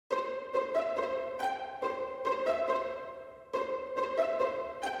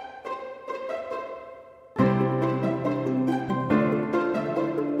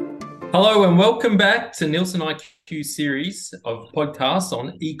Hello and welcome back to Nielsen IQ series of podcasts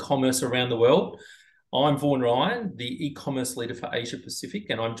on e-commerce around the world. I'm Vaughan, the e-commerce leader for Asia Pacific,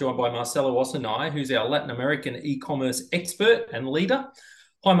 and I'm joined by Marcelo Osanai, who's our Latin American e-commerce expert and leader.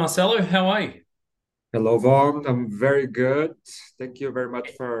 Hi, Marcelo, how are you? Hello, Vaughan. I'm very good. Thank you very much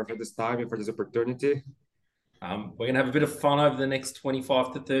for this time and for this opportunity. We're going to have a bit of fun over the next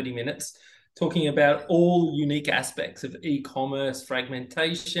 25 to 30 minutes, talking about all unique aspects of e-commerce,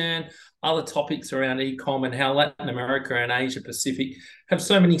 fragmentation, other topics around e-com, and how Latin America and Asia Pacific have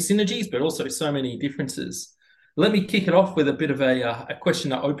so many synergies, but also so many differences. Let me kick it off with a bit of a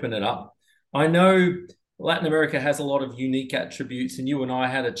question to open it up. I know Latin America has a lot of unique attributes, and you and I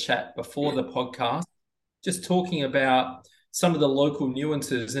had a chat before the podcast just talking about some of the local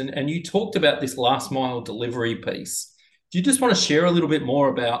nuances. And you talked about this last mile delivery piece. Do you just want to share a little bit more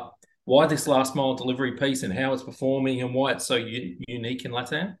about why this last mile delivery piece and how it's performing and why it's so unique in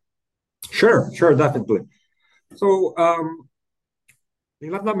Latam? Sure, definitely. So, in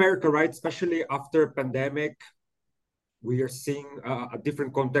Latin America, right, especially after pandemic, we are seeing a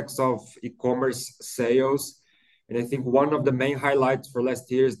different context of e-commerce sales. And I think one of the main highlights for last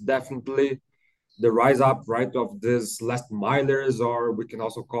year is definitely the rise up, right, of this last milers, or we can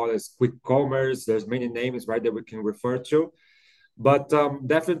also call it quick commerce. There's many names, right, that we can refer to. But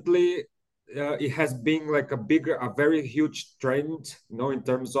definitely, it has been like a very huge trend, in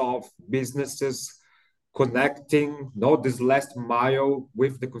terms of businesses connecting, this last mile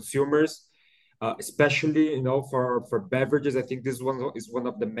with the consumers, especially, for beverages. I think this one is one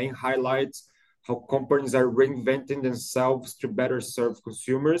of the main highlights, how companies are reinventing themselves to better serve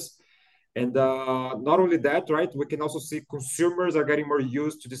consumers. And not only that, right? We can also see consumers are getting more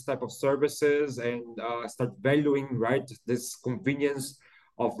used to this type of services and start valuing, right, this convenience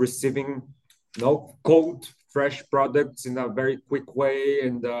of receiving, cold, fresh products in a very quick way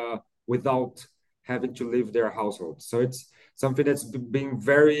and without having to leave their household. So it's something that's being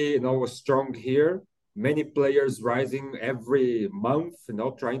very, strong here. Many players rising every month,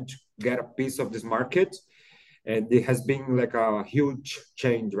 trying to get a piece of this market, and it has been like a huge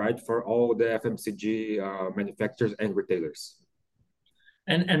change, right, for all the FMCG manufacturers and retailers.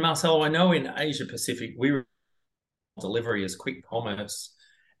 And Marcelo, I know in Asia Pacific, we delivery as quick commerce.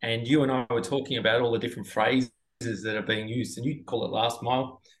 And you and I were talking about all the different phrases that are being used, and you call it last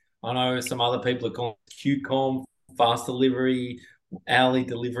mile. I know some other people are calling it QCOM, fast delivery, hourly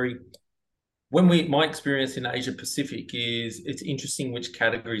delivery. My experience in Asia Pacific is it's interesting which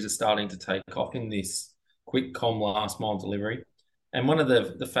categories are starting to take off in this quick com last mile delivery. And one of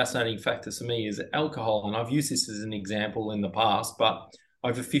the fascinating factors for me is alcohol. And I've used this as an example in the past, but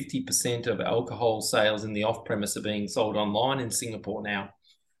over 50% of alcohol sales in the off premise are being sold online in Singapore now.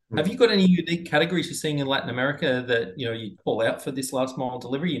 Have you got any unique categories you're seeing in Latin America that you call out for this last mile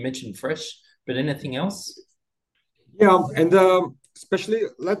delivery? You mentioned fresh, but anything else? Yeah, and especially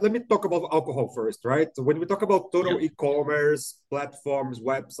let me talk about alcohol first, right? So when we talk about total Yep. e-commerce platforms,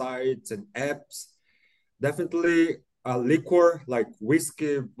 websites, and apps, definitely liquor like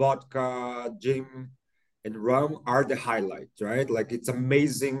whiskey, vodka, gin, and rum are the highlights, right? Like it's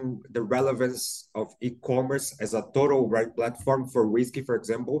amazing the relevance of e-commerce as a total right platform for whiskey, for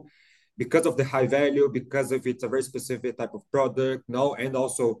example, because of the high value, because of it's a very specific type of product, no, and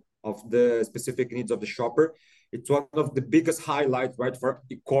also of the specific needs of the shopper. It's one of the biggest highlights, right, for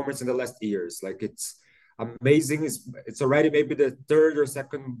e-commerce in the last years. Like it's amazing. It's already maybe the third or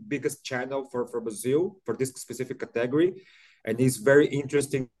second biggest channel for Brazil for this specific category. And it's very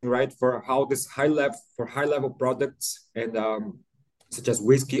interesting, right, for how this high level products and such as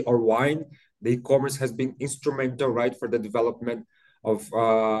whiskey or wine, the e-commerce has been instrumental, right, for the development of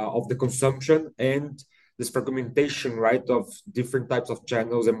the consumption and this fragmentation, right, of different types of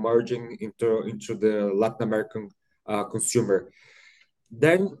channels emerging into the Latin American consumer.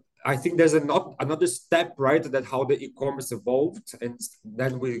 Then I think there's another step, right, that how the e-commerce evolved, and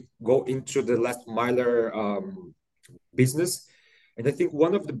then we go into the last miler business. And I think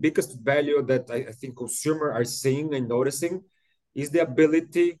one of the biggest value that I think consumers are seeing and noticing is the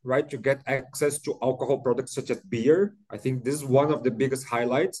ability, right, to get access to alcohol products such as beer. I think this is one of the biggest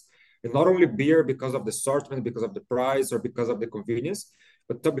highlights. And not only beer because of the assortment, because of the price, or because of the convenience,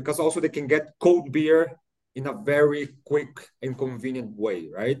 but because also they can get cold beer in a very quick and convenient way,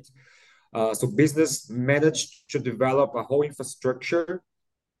 right? So business managed to develop a whole infrastructure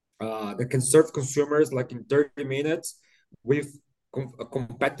that can serve consumers like in 30 minutes with a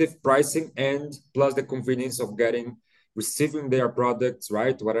competitive pricing and plus the convenience of receiving their products,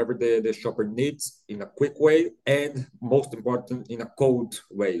 right? Whatever the shopper needs in a quick way, and most important, in a cold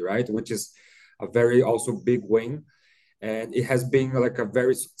way, right? Which is a very also big win. and it has been like a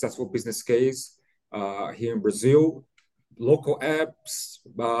very successful business case here in Brazil. Local apps,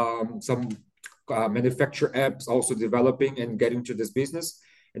 some manufacturer apps also developing and getting to this business.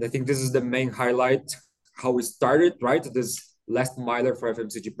 And I think this is the main highlight, how we started, right? This last miler for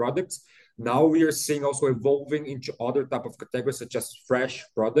FMCG products. Now we are seeing also evolving into other type of categories such as fresh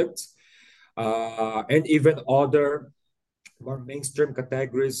products, and even other more mainstream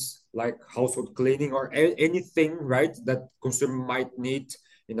categories like household cleaning or anything, right, that consumer might need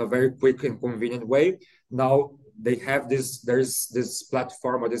in a very quick and convenient way. Now they have this, there's this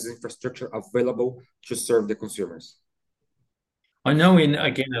platform or this infrastructure available to serve the consumers. I know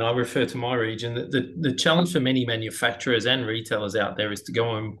again, and I refer to my region, that the challenge for many manufacturers and retailers out there is to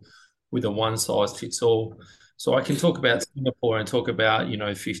go in with a one size fits all. So I can talk about Singapore and talk about,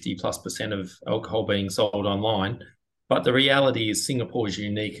 50+% of alcohol being sold online. But the reality is Singapore is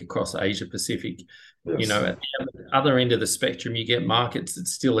unique across Asia Pacific. Yes. At the other end of the spectrum, you get markets that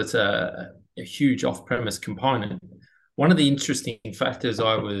still it's a huge off-premise component. One of the interesting factors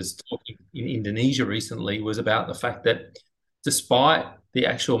I was talking in Indonesia recently was about the fact that despite the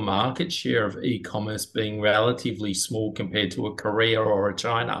actual market share of e-commerce being relatively small compared to a Korea or a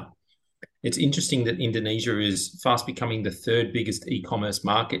China, it's interesting that Indonesia is fast becoming the third biggest e-commerce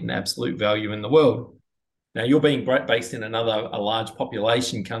market in absolute value in the world. Now, you're being based in a large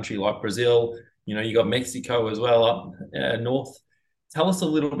population country like Brazil. You got Mexico as well up north. Tell us a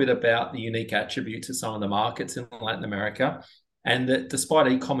little bit about the unique attributes of some of the markets in Latin America, and that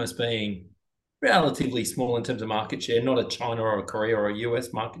despite e-commerce being relatively small in terms of market share, not a China or a Korea or a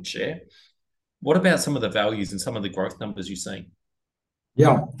US market share, what about some of the values and some of the growth numbers you're seeing?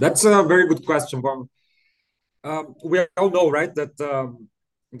 Yeah, that's a very good question, Bob. We all know, right, that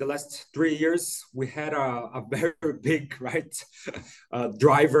in the last 3 years we had a very big, right,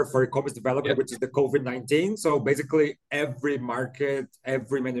 driver for e-commerce development, Yep. which is the COVID-19. So basically, every market,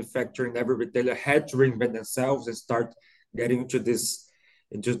 every manufacturer, and every retailer had to reinvent themselves and start getting into this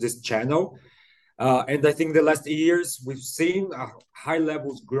channel. And I think the last years we've seen a high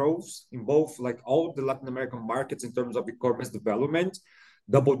levels growth in both like all the Latin American markets in terms of e-commerce development,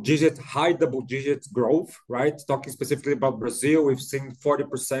 high double digit growth, right? Talking specifically about Brazil, we've seen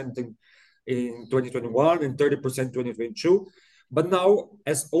 40% in 2021 and 30% in 2022. But now,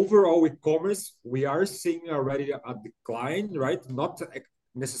 as overall e-commerce, we are seeing already a decline, right? Not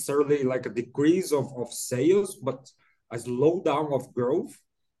necessarily like a decrease of sales, but a slowdown of growth.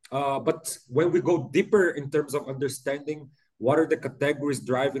 But when we go deeper in terms of understanding what are the categories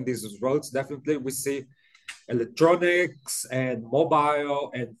driving these results, definitely we see electronics and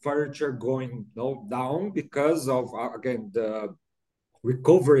mobile and furniture going down because of, again, the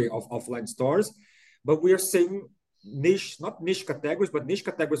recovery of offline stores. But we are seeing not niche categories, but niche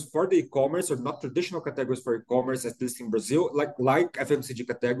categories for the e-commerce, or not traditional categories for e-commerce, at least in Brazil, like FMCG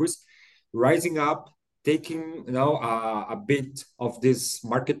categories, rising up, taking a bit of this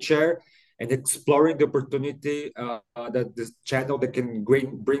market share and exploring the opportunity that this channel that can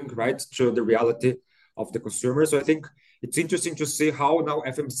bring right to the reality of the consumer. So I think it's interesting to see how now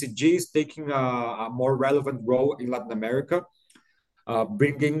FMCG is taking a more relevant role in Latin America,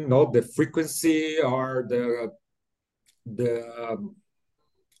 bringing the frequency or the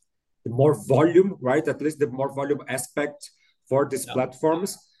more volume, right? At least the more volume aspect for these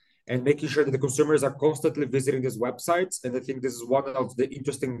platforms, and making sure that the consumers are constantly visiting these websites. And I think this is one of the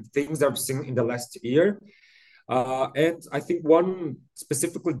interesting things that I've seen in the last year. And I think one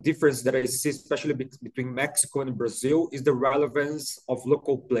specifically difference that I see, especially between Mexico and Brazil, is the relevance of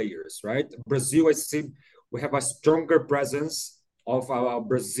local players, right? Brazil, I see we have a stronger presence of our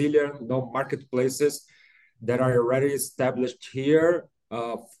Brazilian marketplaces that are already established here,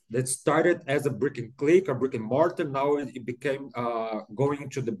 that started as a brick and click or brick and mortar. Now it became going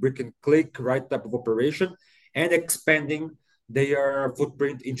into the brick and click, right, type of operation, and expanding their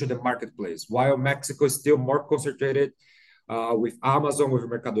footprint into the marketplace. While Mexico is still more concentrated with Amazon, with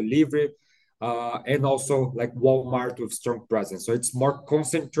Mercado Libre, and also like Walmart with strong presence. So it's more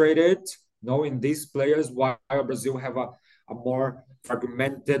concentrated, in these players, while Brazil have a more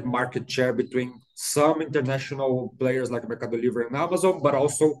fragmented market share between some international players like Mercado Libre and Amazon, but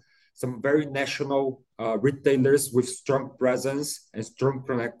also some very national retailers with strong presence and strong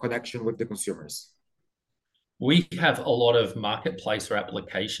connection with the consumers. We have a lot of marketplace or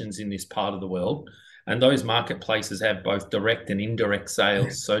applications in this part of the world, and those marketplaces have both direct and indirect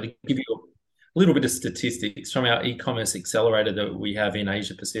sales. So to give you a little bit of statistics from our e-commerce accelerator that we have in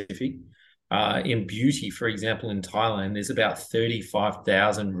Asia Pacific, in beauty, for example, in Thailand, there's about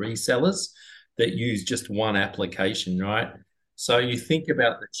 35,000 resellers that use just one application, right? So you think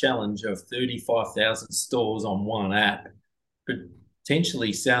about the challenge of 35,000 stores on one app,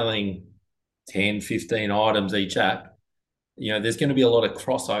 potentially selling 10, 15 items each app. There's going to be a lot of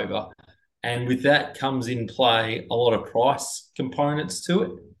crossover. And with that comes in play a lot of price components to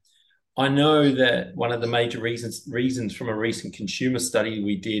it. I know that one of the major reasons from a recent consumer study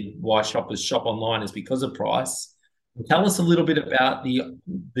we did why shoppers shop online is because of price. Tell us a little bit about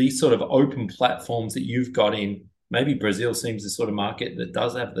these sort of open platforms that you've got in. Maybe Brazil seems the sort of market that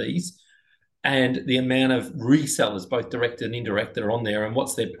does have these, and the amount of resellers, both direct and indirect, that are on there, and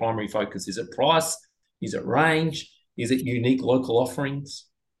what's their primary focus? Is it price? Is it range? Is it unique local offerings?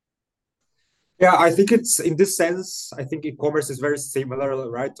 Yeah, I think it's in this sense, I think e-commerce is very similar,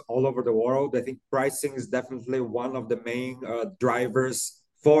 right, all over the world. I think pricing is definitely one of the main drivers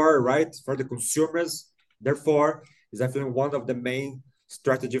for, right, for the consumers. Therefore, it's definitely one of the main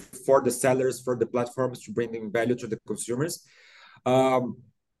strategy for the sellers, for the platforms to bring in value to the consumers. Um,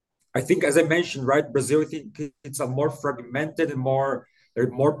 I think, as I mentioned, right, Brazil, I think it's a more fragmented and there are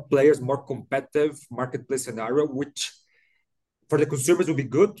more players, more competitive marketplace scenario, which for the consumers will be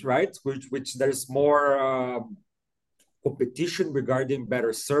good, right? Which there's more competition regarding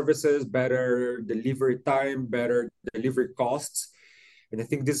better services, better delivery time, better delivery costs. And I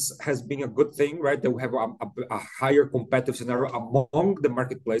think this has been a good thing, right? That we have a higher competitive scenario among the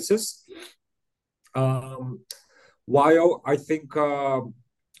marketplaces. Um, while I think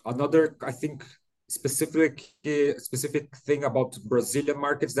another, I think specific thing about Brazilian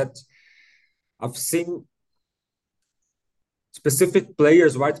markets that I've seen specific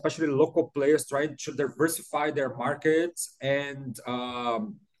players, right, especially local players, trying to diversify their markets and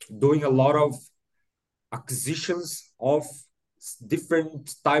doing a lot of acquisitions of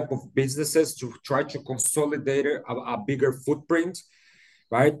different type of businesses to try to consolidate a bigger footprint,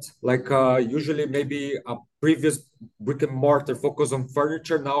 right? Like usually maybe a previous brick and mortar focus on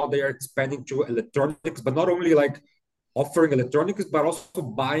furniture. Now they are expanding to electronics, but not only like offering electronics, but also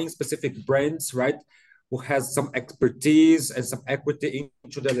buying specific brands, right? Who has some expertise and some equity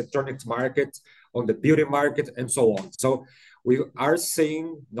into the electronics market, on the beauty market, and so on. So we are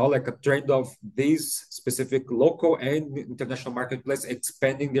seeing now like a trend of these specific local and international marketplace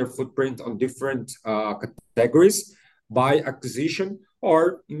expanding their footprint on different categories by acquisition,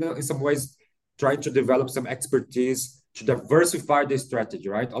 or in some ways trying to develop some expertise to diversify the strategy,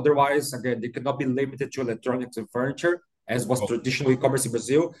 right? Otherwise, again, they cannot be limited to electronics and furniture, as was traditional e-commerce in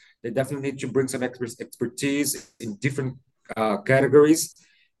Brazil. They definitely need to bring some expertise in different categories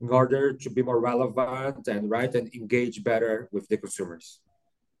in order to be more relevant and right and engage better with the consumers.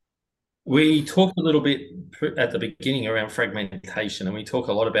 We talked a little bit at the beginning around fragmentation, and we talk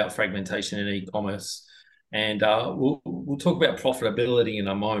a lot about fragmentation in e-commerce. And we'll talk about profitability in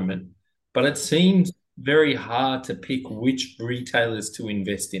a moment. But it seems very hard to pick which retailers to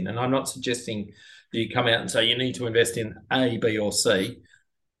invest in. And I'm not suggesting that you come out and say you need to invest in A, B, or C.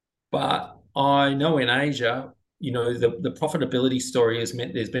 But I know in Asia, the profitability story has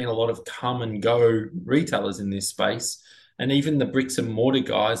meant there's been a lot of come and go retailers in this space. And even the bricks and mortar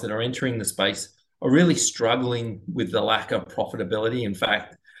guys that are entering the space are really struggling with the lack of profitability. In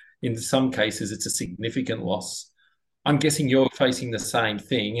fact, in some cases, it's a significant loss. I'm guessing you're facing the same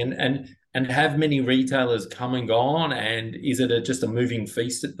thing. And have many retailers come and gone? And is it just a moving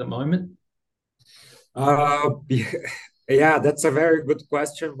feast at the moment? Yeah, that's a very good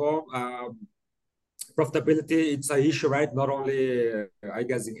question, Vaughan. Profitability, it's an issue, right? Not only, I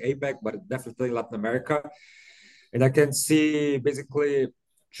guess, in APAC, but definitely Latin America. And I can see basically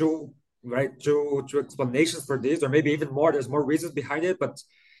two, right, two explanations for this, or maybe even more. There's more reasons behind it, but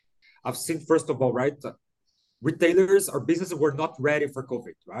I've seen, first of all, right, retailers or businesses were not ready for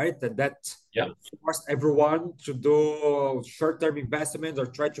COVID, right? And that Yeah. forced everyone to do short-term investments or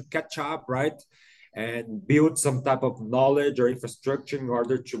try to catch up, right? And build some type of knowledge or infrastructure in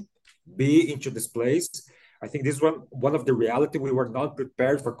order to be into this place. I think this one of the reality. We were not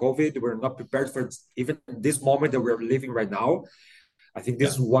prepared for COVID. We were not prepared for even this moment that we're living right now. I think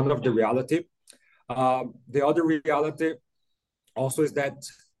this Yeah. is one of the reality. The other reality also is that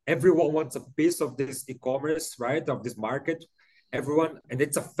everyone wants a piece of this e-commerce, right? Of this market. Everyone, and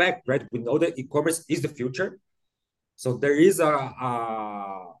it's a fact, right? We know that e-commerce is the future. So there is a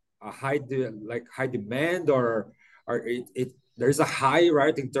high demand, or it there is a high,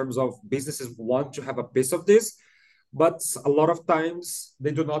 right, in terms of businesses want to have a piece of this, but a lot of times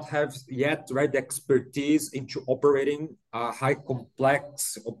they do not have yet, right, the expertise into operating a high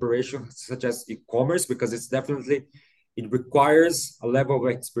complex operation such as e-commerce, because it requires a level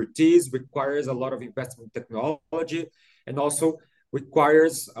of expertise, requires a lot of investment in technology, and also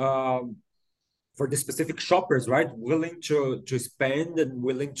requires for the specific shoppers, right? Willing to spend and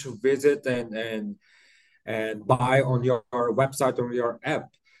willing to visit and buy on your website or your app.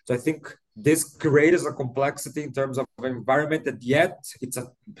 So I think this creates a complexity in terms of environment that yet it's a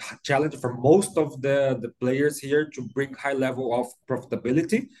challenge for most of the players here to bring high level of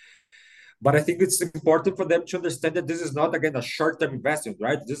profitability. But I think it's important for them to understand that this is not, again, a short-term investment,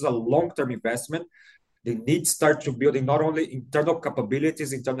 right? This is a long-term investment. They need to start to building not only internal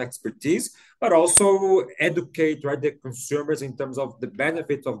capabilities, internal expertise, but also educate, right, the consumers in terms of the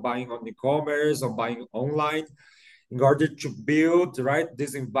benefits of buying on e-commerce or buying online in order to build, right,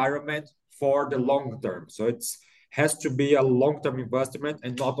 this environment for the long term. So it's has to be a long-term investment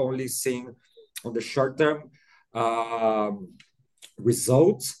and not only seeing on the short-term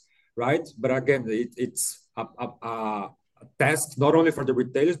results, right? But again, it's a task not only for the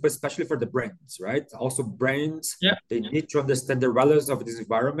retailers, but especially for the brands, right? Also, brands, Yeah. they need to understand the relevance of this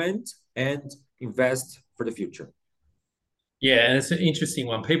environment and invest for the future. Yeah, and it's an interesting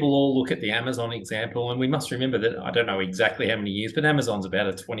one. People all look at the Amazon example, and we must remember that I don't know exactly how many years, but Amazon's about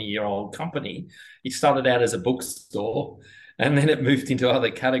a 20-year-old company. It started out as a bookstore and then it moved into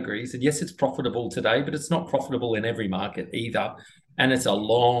other categories. And yes, it's profitable today, but it's not profitable in every market either. And it's a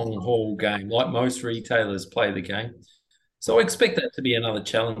long haul game, like most retailers play the game. So I expect that to be another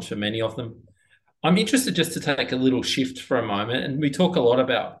challenge for many of them. I'm interested just to take a little shift for a moment. And we talk a lot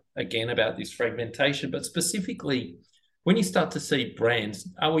about, again, about this fragmentation, but specifically when you start to see brands,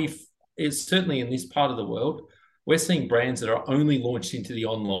 is certainly in this part of the world, we're seeing brands that are only launched into the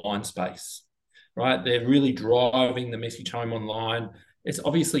online space, right? They're really driving the message home online. It's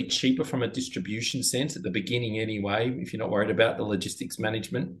obviously cheaper from a distribution sense at the beginning anyway, if you're not worried about the logistics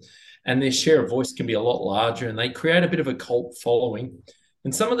management. And their share of voice can be a lot larger and they create a bit of a cult following.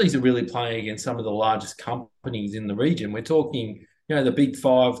 And some of these are really playing against some of the largest companies in the region. We're talking, the big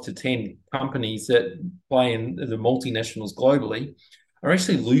 5 to 10 companies that play in the multinationals globally are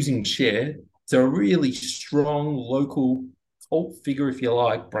actually losing share to a really strong local cult figure, if you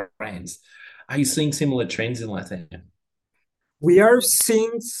like, brands. Are you seeing similar trends in Latam? We are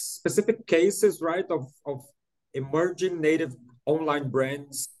seeing specific cases, right, of emerging native online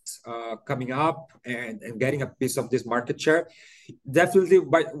brands coming up and getting a piece of this market share. Definitely,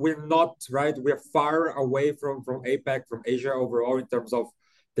 but we're not, right? We're far away from APAC, from Asia overall, in terms of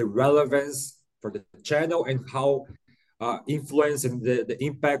the relevance for the channel and how influence and the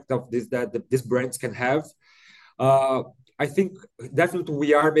impact of this that these brands can have. I think definitely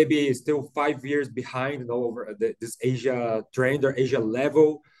we are maybe still 5 years behind, over this Asia trend or Asia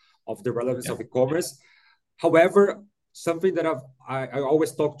level of the relevance Yeah. of e-commerce. However, something that I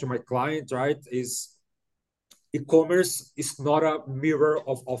always talk to my clients, right, is e-commerce is not a mirror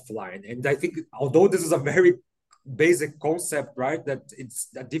of offline. And I think although this is a very basic concept, right, that it's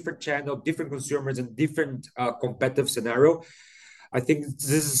a different channel, different consumers, and different competitive scenario, I think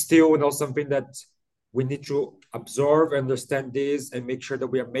this is still, something that we need to absorb, understand this, and make sure that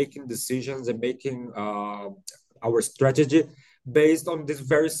we are making decisions and making our strategy based on this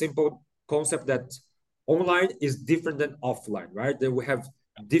very simple concept that online is different than offline, right? That we have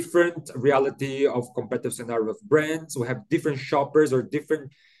different reality of competitive scenario of brands. We have different shoppers or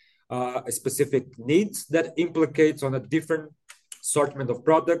different specific needs that implicates on a different assortment of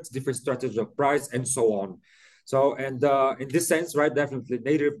products, different strategy of price, and so on. So, and in this sense, right, definitely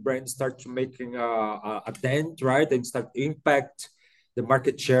native brands start to making a dent, right, and start impact the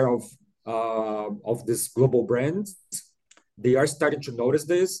market share of this global brands. They are starting to notice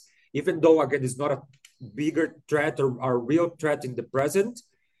this, even though again it's not a bigger threat or a real threat in the present.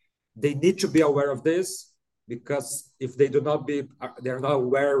 They need to be aware of this because if they're not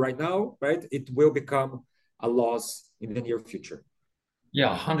aware right now, right, it will become a loss in the near future.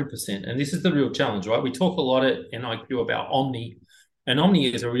 Yeah, 100%. And this is the real challenge, right? We talk a lot at NIQ about omni, and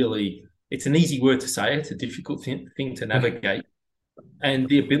omni is it's an easy word to say. It's a difficult thing to navigate. And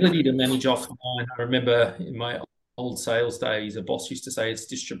the ability to manage offline, I remember in my old sales days, a boss used to say it's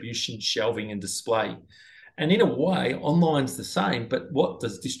distribution, shelving, and display. And in a way, online's the same, but what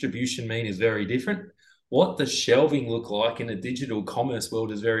does distribution mean is very different. What does shelving look like in a digital commerce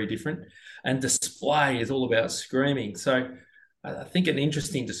world is very different. And display is all about screaming. So I think an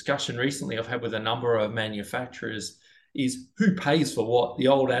interesting discussion recently I've had with a number of manufacturers is who pays for what? The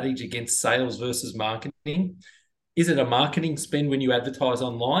old adage against sales versus marketing. Is it a marketing spend when you advertise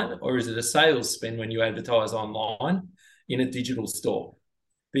online, or is it a sales spend when you advertise online in a digital store?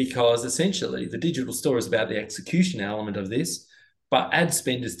 Because essentially the digital store is about the execution element of this, but ad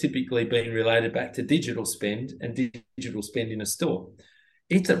spend has typically been related back to digital spend and digital spend in a store.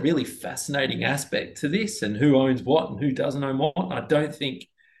 It's a really fascinating aspect to this and who owns what and who doesn't own what. And I don't think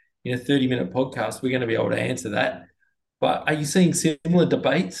in a 30-minute podcast, we're going to be able to answer that. But are you seeing similar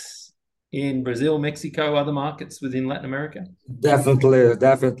debates in Brazil, Mexico, other markets within Latin America? Definitely,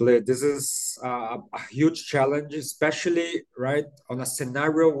 definitely. This is a huge challenge, especially right on a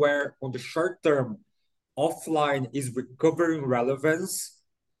scenario where, on the short term, offline is recovering relevance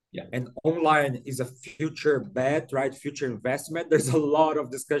Yeah. and online is a future bet, right? Future investment. There's a lot of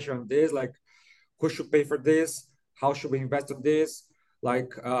discussion on this, like who should pay for this? How should we invest on this?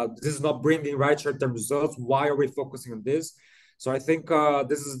 Like this is not bringing right short-term results. Why are we focusing on this? So I think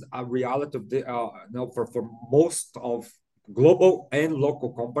this is a reality of the for most of global and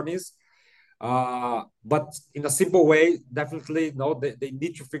local companies. But in a simple way, definitely, no, they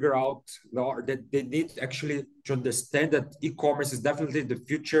need to figure out, no, or that they need actually to understand that e-commerce is definitely the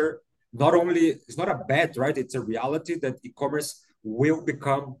future. Not only, it's not a bet, right? It's a reality that e-commerce will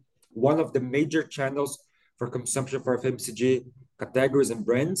become one of the major channels for consumption for FMCG categories and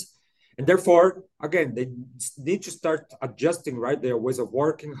brands. And therefore, again, they need to start adjusting, right, their ways of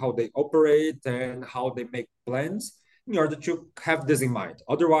working, how they operate, and how they make plans in order to have this in mind.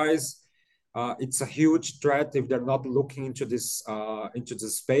 Otherwise, it's a huge threat if they're not looking into this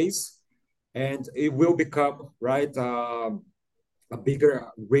space, and it will become right a bigger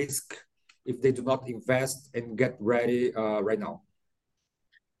risk if they do not invest and get ready right now.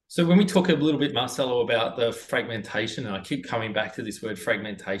 So when we talk a little bit, Marcelo, about the fragmentation, and I keep coming back to this word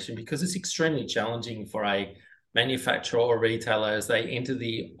fragmentation because it's extremely challenging for a manufacturer or retailer as they enter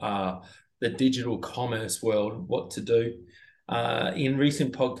the digital commerce world, what to do. In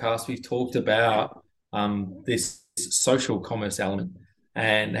recent podcasts, we've talked about this social commerce element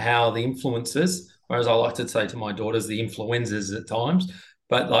and how the influencers, or as I like to say to my daughters, the influencers at times,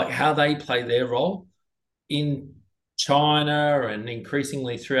 but like how they play their role in China and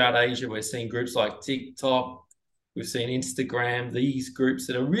increasingly throughout Asia. We're seeing groups like TikTok, we've seen Instagram, these groups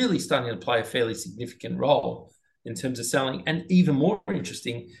that are really starting to play a fairly significant role in terms of selling. And even more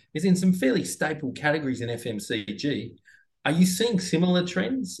interesting is in some fairly staple categories in FMCG. Are you seeing similar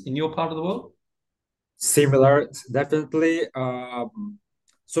trends in your part of the world? Similar, definitely.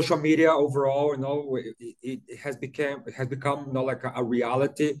 Social media overall, it has become, like a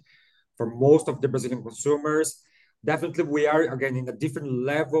reality for most of the Brazilian consumers. Definitely, we are again in a different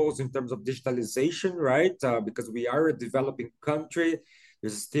levels in terms of digitalization, right? Because we are a developing country.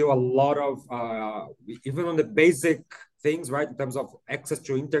 There's still a lot of even on the basic things, right? In terms of access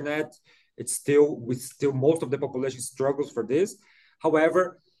to internet, we still most of the population struggles for this.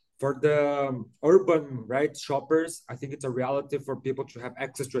 However, for the urban right shoppers, I think it's a reality for people to have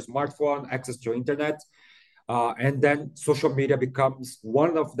access to a smartphone, access to internet, and then social media becomes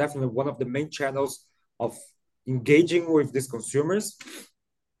definitely one of the main channels of engaging with these consumers.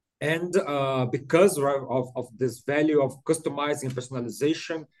 And because of this value of customizing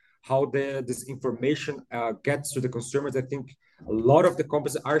personalization, how this information gets to the consumers, I think a lot of the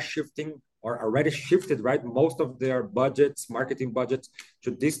companies are shifting or already shifted, right, most of their budgets, marketing budgets,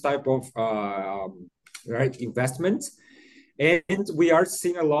 to this type of right investments. And we are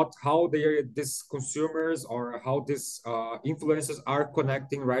seeing a lot how these consumers or how these influencers are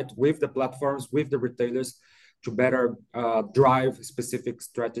connecting right with the platforms, with the retailers, to better drive specific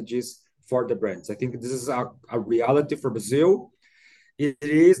strategies for the brands. I think this is a reality for Brazil. It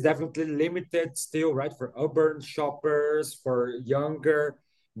is definitely limited still, right, for urban shoppers, for younger,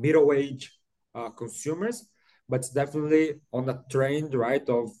 middle-age consumers, but it's definitely on a trend, right,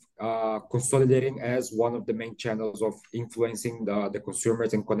 of consolidating as one of the main channels of influencing the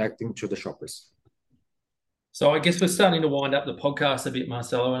consumers and connecting to the shoppers. So I guess we're starting to wind up the podcast a bit,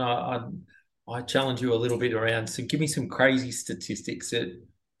 Marcelo, and I challenge you a little bit around. So give me some crazy statistics that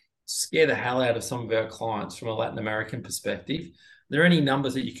scare the hell out of some of our clients from a Latin American perspective. Are there any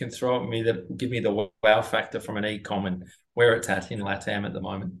numbers that you can throw at me that give me the wow factor from an e-com and where it's at in Latam at the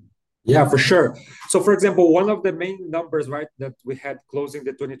moment? Yeah, for sure. So, for example, one of the main numbers, right, that we had closing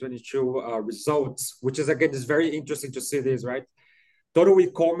the 2022 results, which is again is very interesting to see this, right? Total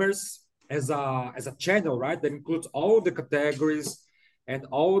e-commerce as a channel, right, that includes all the categories and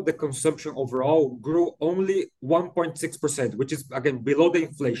all the consumption overall grew only 1.6%, which is again below the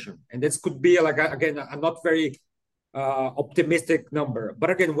inflation. And this could be like again a not very optimistic number.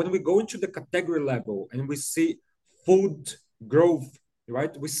 But again, when we go into the category level and we see food growth,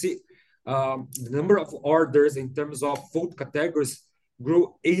 right, we see the number of orders in terms of food categories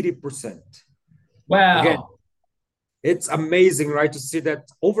grew 80%. Again, Wow. it's amazing, right, to see that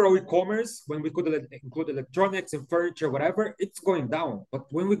overall e-commerce, when we could include electronics and furniture, whatever, it's going down. But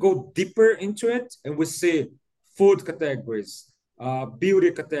when we go deeper into it and we see food categories,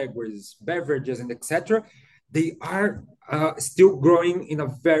 beauty categories, beverages, and etc., they are still growing in a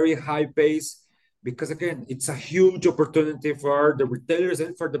very high pace because, again, it's a huge opportunity for the retailers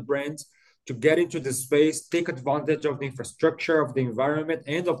and for the brands to get into the space, take advantage of the infrastructure, of the environment,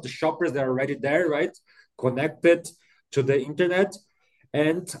 and of the shoppers that are already there, right? Connected to the internet,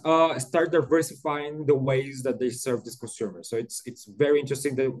 and start diversifying the ways that they serve this consumer. So it's very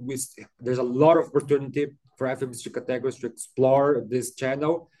interesting that there's a lot of opportunity for FMCG categories to explore this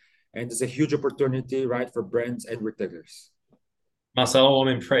channel, and it's a huge opportunity, right, for brands and retailers. Marcelo, I'm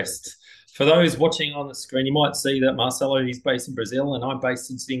impressed. For those watching on the screen, you might see that Marcelo is based in Brazil and I'm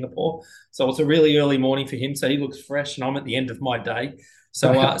based in Singapore. So it's a really early morning for him. So he looks fresh and I'm at the end of my day.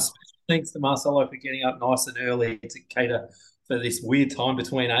 So special thanks to Marcelo for getting up nice and early to cater for this weird time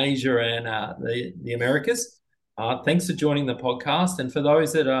between Asia and the Americas. Thanks for joining the podcast. And for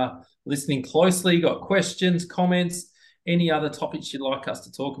those that are listening closely, got questions, comments, any other topics you'd like us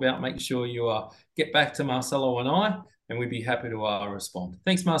to talk about, make sure you get back to Marcelo and I, and we'd be happy to respond.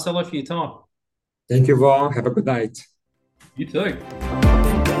 Thanks, Marcelo, for your time. Thank you, Vaughan. Have a good night. You too.